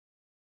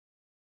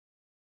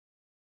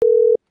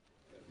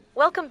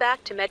Welcome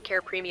back to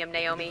Medcare Premium,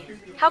 Naomi.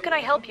 How can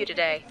I help you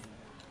today?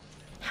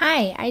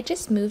 Hi, I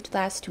just moved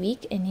last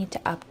week and need to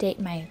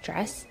update my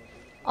address.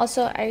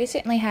 Also, I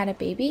recently had a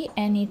baby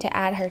and need to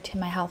add her to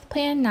my health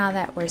plan now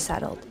that we're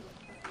settled.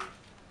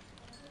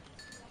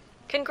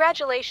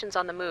 Congratulations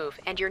on the move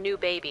and your new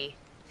baby.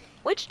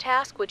 Which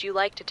task would you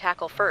like to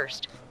tackle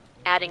first?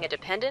 Adding a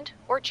dependent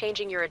or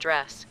changing your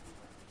address?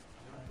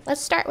 Let's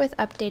start with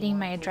updating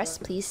my address,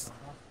 please.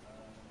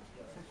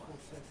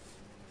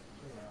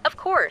 Of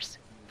course.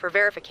 For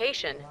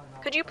verification,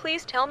 could you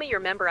please tell me your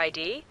member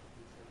ID?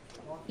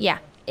 Yeah,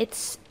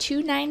 it's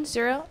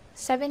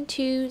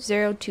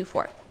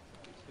 290-72024.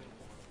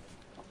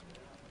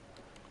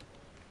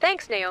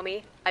 Thanks,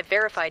 Naomi. I've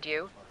verified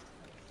you.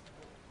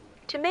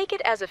 To make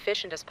it as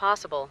efficient as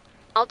possible,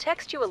 I'll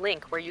text you a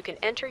link where you can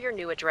enter your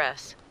new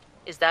address.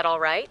 Is that all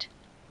right?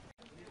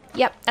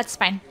 Yep, that's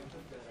fine.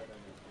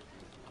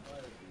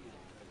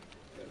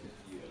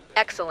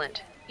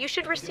 Excellent. You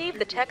should receive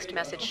the text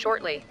message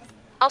shortly.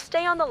 I'll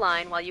stay on the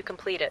line while you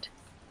complete it.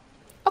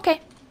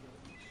 Okay.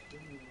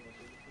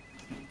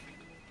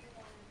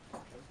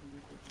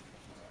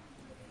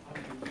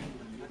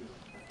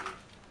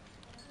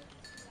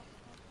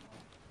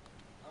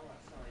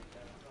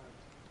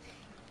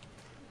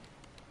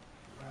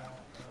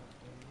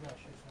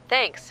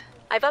 Thanks.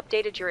 I've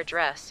updated your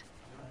address.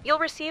 You'll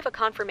receive a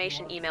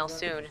confirmation email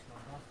soon.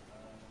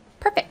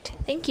 Perfect.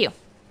 Thank you.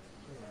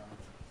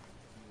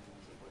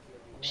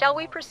 Shall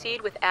we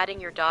proceed with adding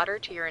your daughter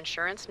to your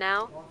insurance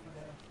now?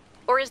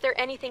 Or is there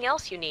anything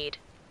else you need?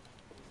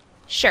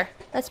 Sure,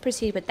 let's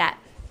proceed with that.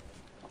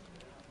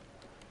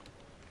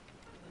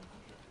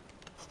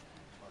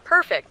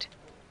 Perfect.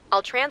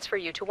 I'll transfer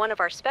you to one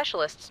of our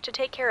specialists to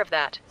take care of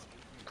that.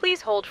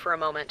 Please hold for a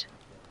moment.